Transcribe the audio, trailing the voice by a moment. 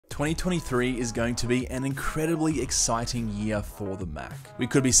2023 is going to be an incredibly exciting year for the Mac. We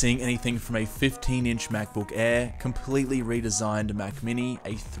could be seeing anything from a 15-inch MacBook Air, completely redesigned Mac Mini,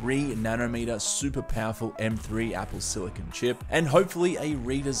 a 3nm super powerful M3 Apple Silicon chip, and hopefully a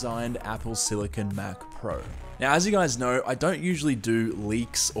redesigned Apple Silicon Mac Pro. Now, as you guys know, I don't usually do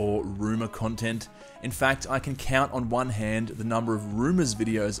leaks or rumor content. In fact, I can count on one hand the number of rumors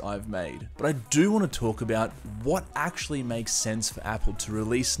videos I've made, but I do want to talk about what actually makes sense for Apple to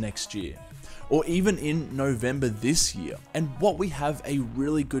release next year, or even in November this year, and what we have a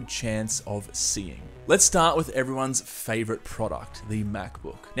really good chance of seeing. Let's start with everyone's favorite product, the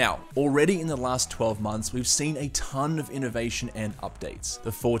MacBook. Now, already in the last 12 months, we've seen a ton of innovation and updates.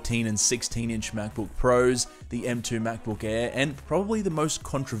 The 14 and 16-inch MacBook Pros, the M2 MacBook Air, and probably the most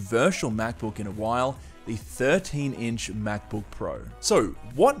controversial MacBook in a while, the 13-inch MacBook Pro. So,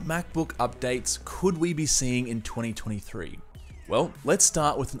 what MacBook updates could we be seeing in 2023? Well, let's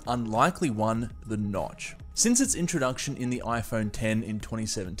start with an unlikely one, the notch. Since its introduction in the iPhone X in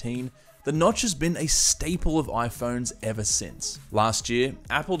 2017, the notch has been a staple of iPhones ever since. Last year,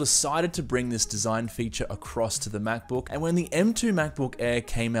 Apple decided to bring this design feature across to the MacBook, and when the M2 MacBook Air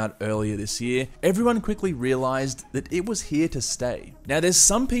came out earlier this year, everyone quickly realized that it was here to stay. Now, there's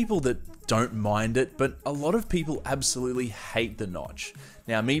some people that don't mind it, but a lot of people absolutely hate the notch.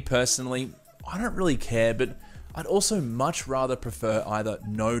 Now, me personally, I don't really care, but I'd also much rather prefer either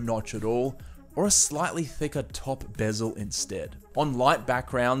no notch at all or a slightly thicker top bezel instead. On light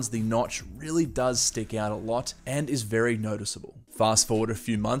backgrounds, the notch really does stick out a lot and is very noticeable. Fast forward a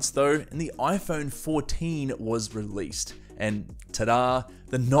few months though, and the iPhone 14 was released, and ta-da,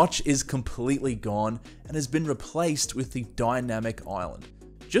 the notch is completely gone and has been replaced with the dynamic island.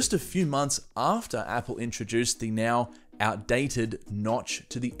 Just a few months after Apple introduced the now outdated notch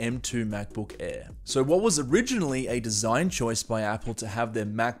to the M2 MacBook Air. So what was originally a design choice by Apple to have their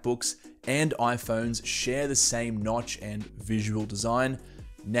MacBooks and iPhones share the same notch and visual design,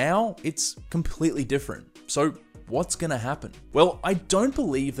 now it's completely different. So what's gonna happen? Well, I don't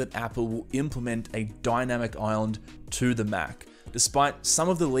believe that Apple will implement a dynamic island to the Mac, despite some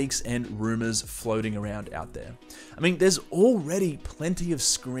of the leaks and rumors floating around out there. I mean, there's already plenty of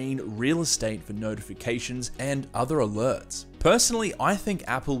screen real estate for notifications and other alerts. Personally, I think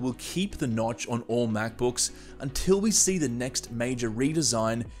Apple will keep the notch on all MacBooks until we see the next major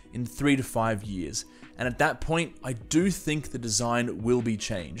redesign in 3 to 5 years. And at that point, I do think the design will be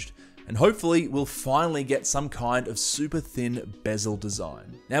changed. And hopefully we'll finally get some kind of super thin bezel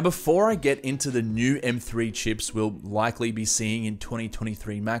design. Now, before I get into the new M3 chips we'll likely be seeing in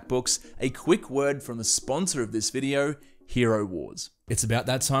 2023 MacBooks, a quick word from the sponsor of this video, Hero Wars. It's about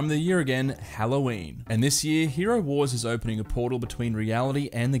that time of the year again, Halloween. And this year, Hero Wars is opening a portal between reality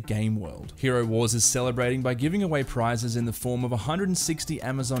and the game world. Hero Wars is celebrating by giving away prizes in the form of 160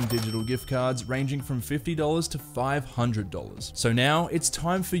 Amazon digital gift cards ranging from $50 to $500. So now, it's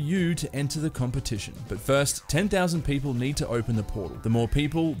time for you to enter the competition. But first, 10,000 people need to open the portal. The more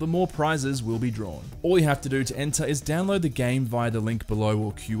people, the more prizes will be drawn. All you have to do to enter is download the game via the link below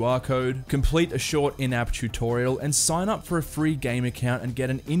or QR code, complete a short in-app tutorial, and sign up for a free game account and get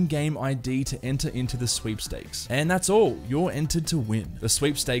an in-game ID to enter into the sweepstakes. And that's all, you're entered to win. The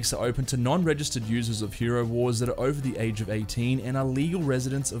sweepstakes are open to non-registered users of Hero Wars that are over the age of 18 and are legal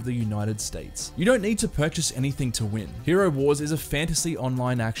residents of the United States. You don't need to purchase anything to win. Hero Wars is a fantasy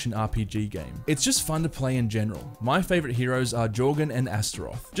online action RPG game. It's just fun to play in general. My favorite heroes are Jorgen and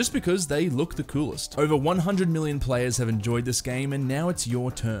Astaroth, just because they look the coolest. Over 100 million players have enjoyed this game, and now it's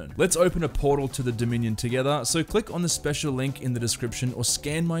your turn. Let's open a portal to the Dominion together, so click on the special link in the description or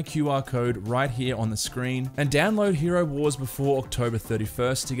scan my QR code right here on the screen and download Hero Wars before October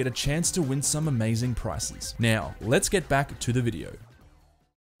 31st to get a chance to win some amazing prizes. Now, let's get back to the video.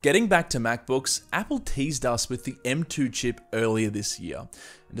 Getting back to MacBooks, Apple teased us with the M2 chip earlier this year.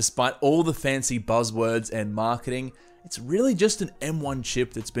 And despite all the fancy buzzwords and marketing, it's really just an M1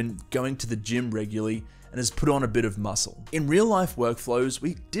 chip that's been going to the gym regularly and has put on a bit of muscle. In real life workflows,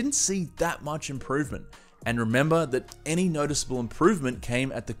 we didn't see that much improvement. And remember that any noticeable improvement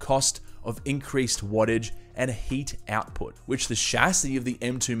came at the cost of increased wattage and heat output, which the chassis of the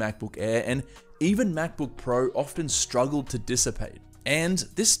M2 MacBook Air and even MacBook Pro often struggled to dissipate. And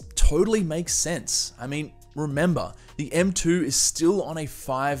this totally makes sense. I mean, remember, the M2 is still on a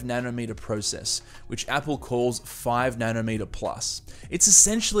 5nm process, which Apple calls 5nm Plus. It's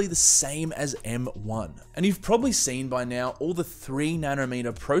essentially the same as M1. And you've probably seen by now all the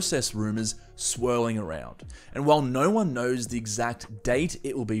 3nm process rumors swirling around. And while no one knows the exact date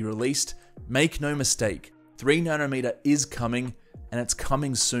it will be released, make no mistake, 3nm is coming, and it's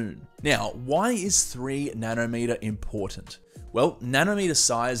coming soon. Now, why is 3nm important? Well, nanometer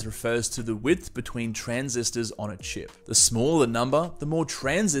size refers to the width between transistors on a chip. The smaller the number, the more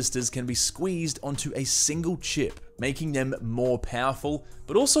transistors can be squeezed onto a single chip, making them more powerful,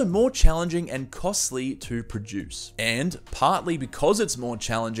 but also more challenging and costly to produce. And partly because it's more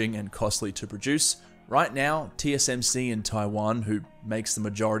challenging and costly to produce, right now, TSMC in Taiwan, who makes the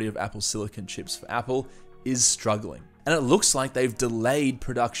majority of Apple Silicon chips for Apple, is struggling. And it looks like they've delayed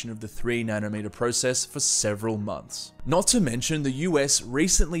production of the 3nm process for several months. Not to mention, the US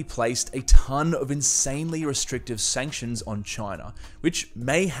recently placed a ton of insanely restrictive sanctions on China, which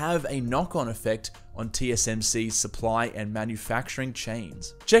may have a knock-on effect on TSMC's supply and manufacturing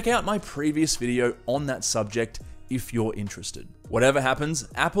chains. Check out my previous video on that subject if you're interested. Whatever happens,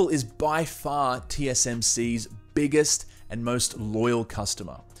 Apple is by far TSMC's biggest and most loyal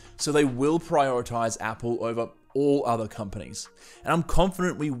customer, so they will prioritize Apple over all other companies. And I'm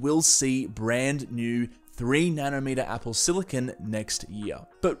confident we will see brand new 3nm Apple Silicon next year.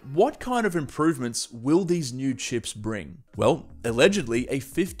 But what kind of improvements will these new chips bring? Well, allegedly a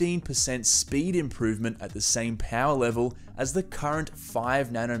 15% speed improvement at the same power level as the current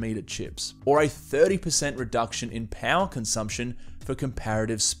 5nm chips, or a 30% reduction in power consumption for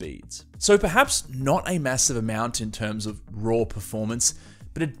comparative speeds. So perhaps not a massive amount in terms of raw performance,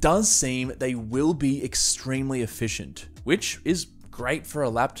 but it does seem they will be extremely efficient, which is great for a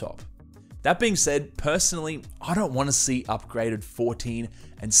laptop. That being said, personally, I don't want to see upgraded 14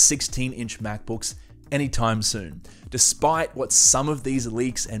 and 16-inch MacBooks anytime soon, despite what some of these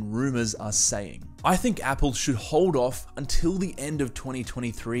leaks and rumors are saying. I think Apple should hold off until the end of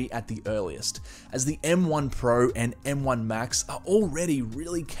 2023 at the earliest, as the M1 Pro and M1 Max are already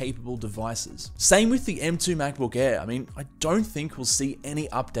really capable devices. Same with the M2 MacBook Air. I mean, I don't think we'll see any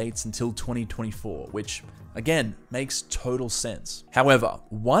updates until 2024, which again, makes total sense. However,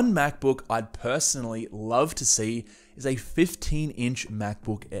 one MacBook I'd personally love to see is a 15-inch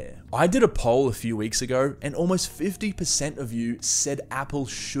MacBook Air. I did a poll a few weeks ago, and almost 50% of you said Apple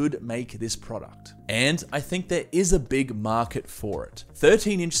should make this product. And I think there is a big market for it.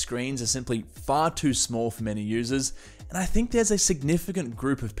 13-inch screens are simply far too small for many users, and I think there's a significant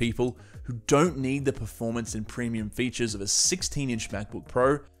group of people who don't need the performance and premium features of a 16-inch MacBook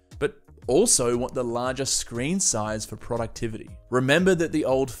Pro, but also want the larger screen size for productivity. Remember that the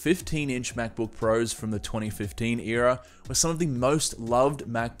old 15-inch MacBook Pros from the 2015 era were some of the most loved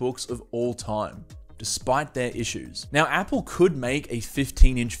MacBooks of all time, despite their issues. Now, Apple could make a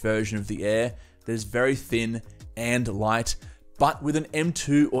 15-inch version of the Air that is very thin and light, but with an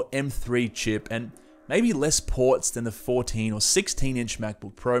M2 or M3 chip and maybe less ports than the 14 or 16-inch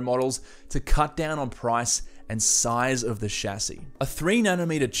MacBook Pro models to cut down on price and size of the chassis. A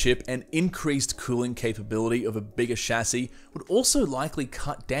 3nm chip and increased cooling capability of a bigger chassis would also likely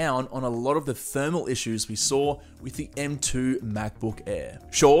cut down on a lot of the thermal issues we saw with the M2 MacBook Air.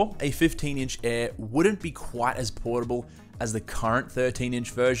 Sure, a 15-inch Air wouldn't be quite as portable as the current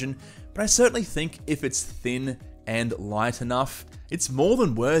 13-inch version, but I certainly think if it's thin and light enough, it's more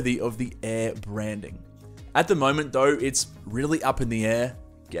than worthy of the Air branding. At the moment though, it's really up in the air,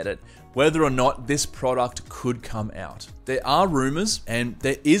 get it, whether or not this product could come out. There are rumors and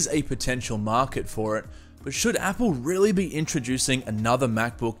there is a potential market for it, but should Apple really be introducing another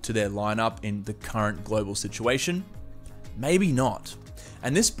MacBook to their lineup in the current global situation? Maybe not.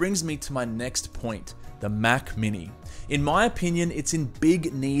 And this brings me to my next point, the Mac Mini. In my opinion, it's in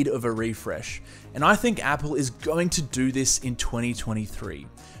big need of a refresh, and I think Apple is going to do this in 2023.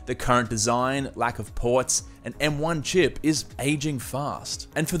 The current design, lack of ports, and M1 chip is aging fast.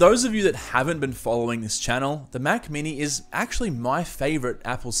 And for those of you that haven't been following this channel, the Mac Mini is actually my favorite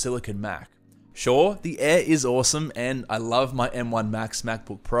Apple Silicon Mac. Sure, the Air is awesome and I love my M1 Max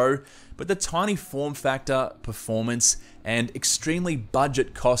MacBook Pro, but the tiny form factor, performance, and extremely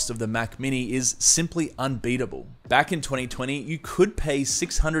budget cost of the Mac Mini is simply unbeatable. Back in 2020, you could pay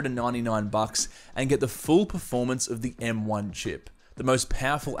 $699 and get the full performance of the M1 chip, the most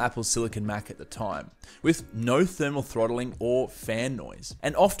powerful Apple Silicon Mac at the time, with no thermal throttling or fan noise.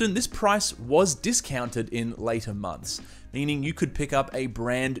 And often this price was discounted in later months, meaning you could pick up a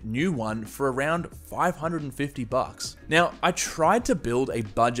brand new one for around $550. Now, I tried to build a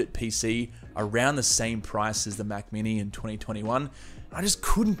budget PC around the same price as the Mac Mini in 2021, I just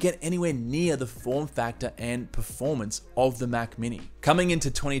couldn't get anywhere near the form factor and performance of the Mac Mini. Coming into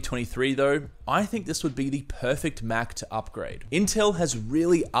 2023 though, I think this would be the perfect Mac to upgrade. Intel has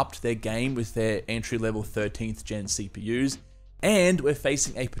really upped their game with their entry-level 13th gen CPUs, and we're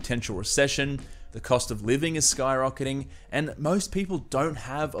facing a potential recession, the cost of living is skyrocketing, and most people don't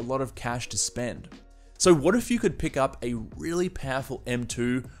have a lot of cash to spend. So what if you could pick up a really powerful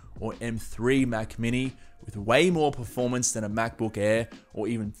M2 or M3 Mac Mini with way more performance than a MacBook Air or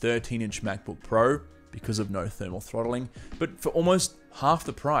even 13-inch MacBook Pro because of no thermal throttling, but for almost half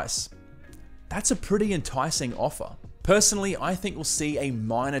the price. That's a pretty enticing offer. Personally, I think we'll see a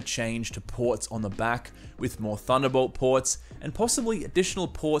minor change to ports on the back with more Thunderbolt ports and possibly additional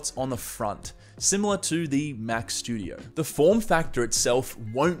ports on the front, similar to the Mac Studio. The form factor itself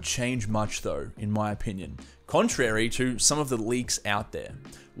won't change much though, in my opinion, contrary to some of the leaks out there.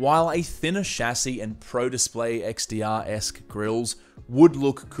 While a thinner chassis and Pro Display XDR-esque grills would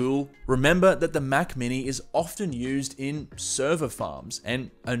look cool, remember that the Mac Mini is often used in server farms,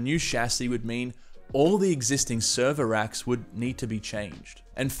 and a new chassis would mean all the existing server racks would need to be changed.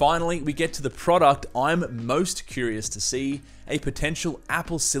 And finally, we get to the product I'm most curious to see, a potential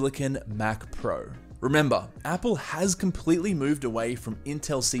Apple Silicon Mac Pro. Remember, Apple has completely moved away from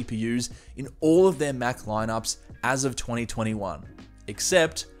Intel CPUs in all of their Mac lineups as of 2021,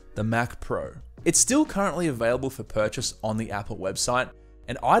 except the Mac Pro. It's still currently available for purchase on the Apple website,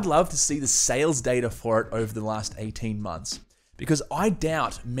 and I'd love to see the sales data for it over the last 18 months. Because I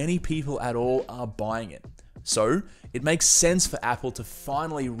doubt many people at all are buying it. So it makes sense for Apple to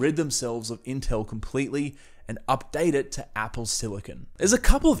finally rid themselves of Intel completely and update it to Apple Silicon. There's a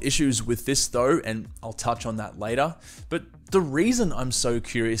couple of issues with this though, and I'll touch on that later, but the reason I'm so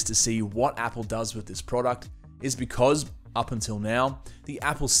curious to see what Apple does with this product is because, up until now, the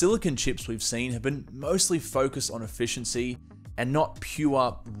Apple Silicon chips we've seen have been mostly focused on efficiency and not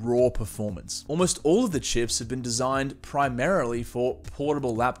pure raw performance. Almost all of the chips have been designed primarily for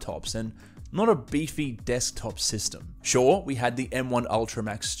portable laptops and not a beefy desktop system. Sure, we had the M1 Ultra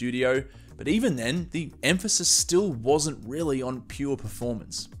Mac Studio, but even then, the emphasis still wasn't really on pure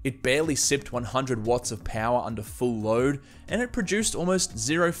performance. It barely sipped 100 watts of power under full load, and it produced almost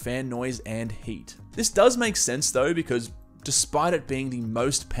zero fan noise and heat. This does make sense though, because despite it being the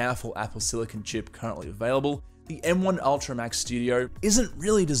most powerful Apple Silicon chip currently available, the M1 Ultra Mac Studio isn't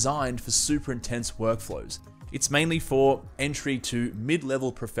really designed for super intense workflows. It's mainly for entry to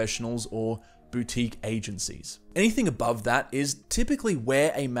mid-level professionals or boutique agencies. Anything above that is typically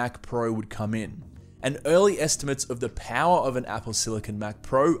where a Mac Pro would come in. And early estimates of the power of an Apple Silicon Mac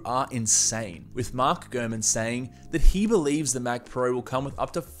Pro are insane, with Mark Gurman saying that he believes the Mac Pro will come with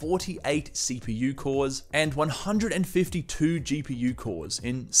up to 48 CPU cores and 152 GPU cores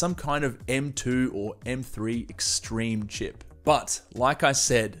in some kind of M2 or M3 Extreme chip. But, like I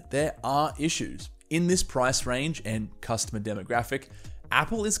said, there are issues. In this price range and customer demographic,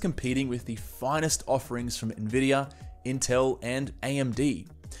 Apple is competing with the finest offerings from Nvidia, Intel, and AMD.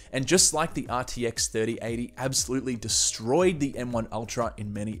 And just like the RTX 3080 absolutely destroyed the M1 Ultra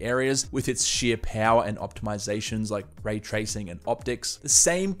in many areas with its sheer power and optimizations like ray tracing and optics, the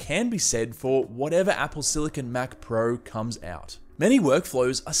same can be said for whatever Apple Silicon Mac Pro comes out. Many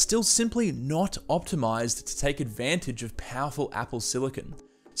workflows are still simply not optimized to take advantage of powerful Apple Silicon.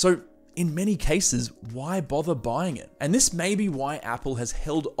 So in many cases, why bother buying it? And this may be why Apple has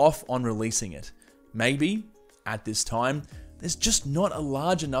held off on releasing it. Maybe, at this time, there's just not a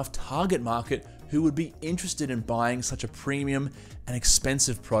large enough target market who would be interested in buying such a premium and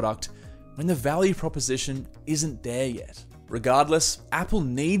expensive product when the value proposition isn't there yet. Regardless, Apple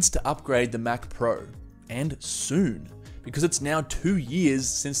needs to upgrade the Mac Pro, and soon, because it's now 2 years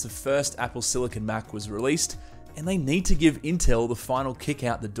since the first Apple Silicon Mac was released, and they need to give Intel the final kick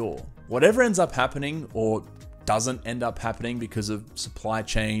out the door. Whatever ends up happening, or doesn't end up happening because of supply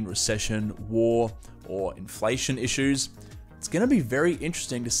chain, recession, war, or inflation issues, it's going to be very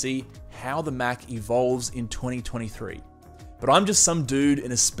interesting to see how the Mac evolves in 2023. But I'm just some dude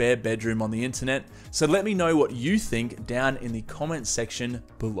in a spare bedroom on the internet, so let me know what you think down in the comment section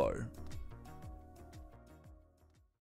below.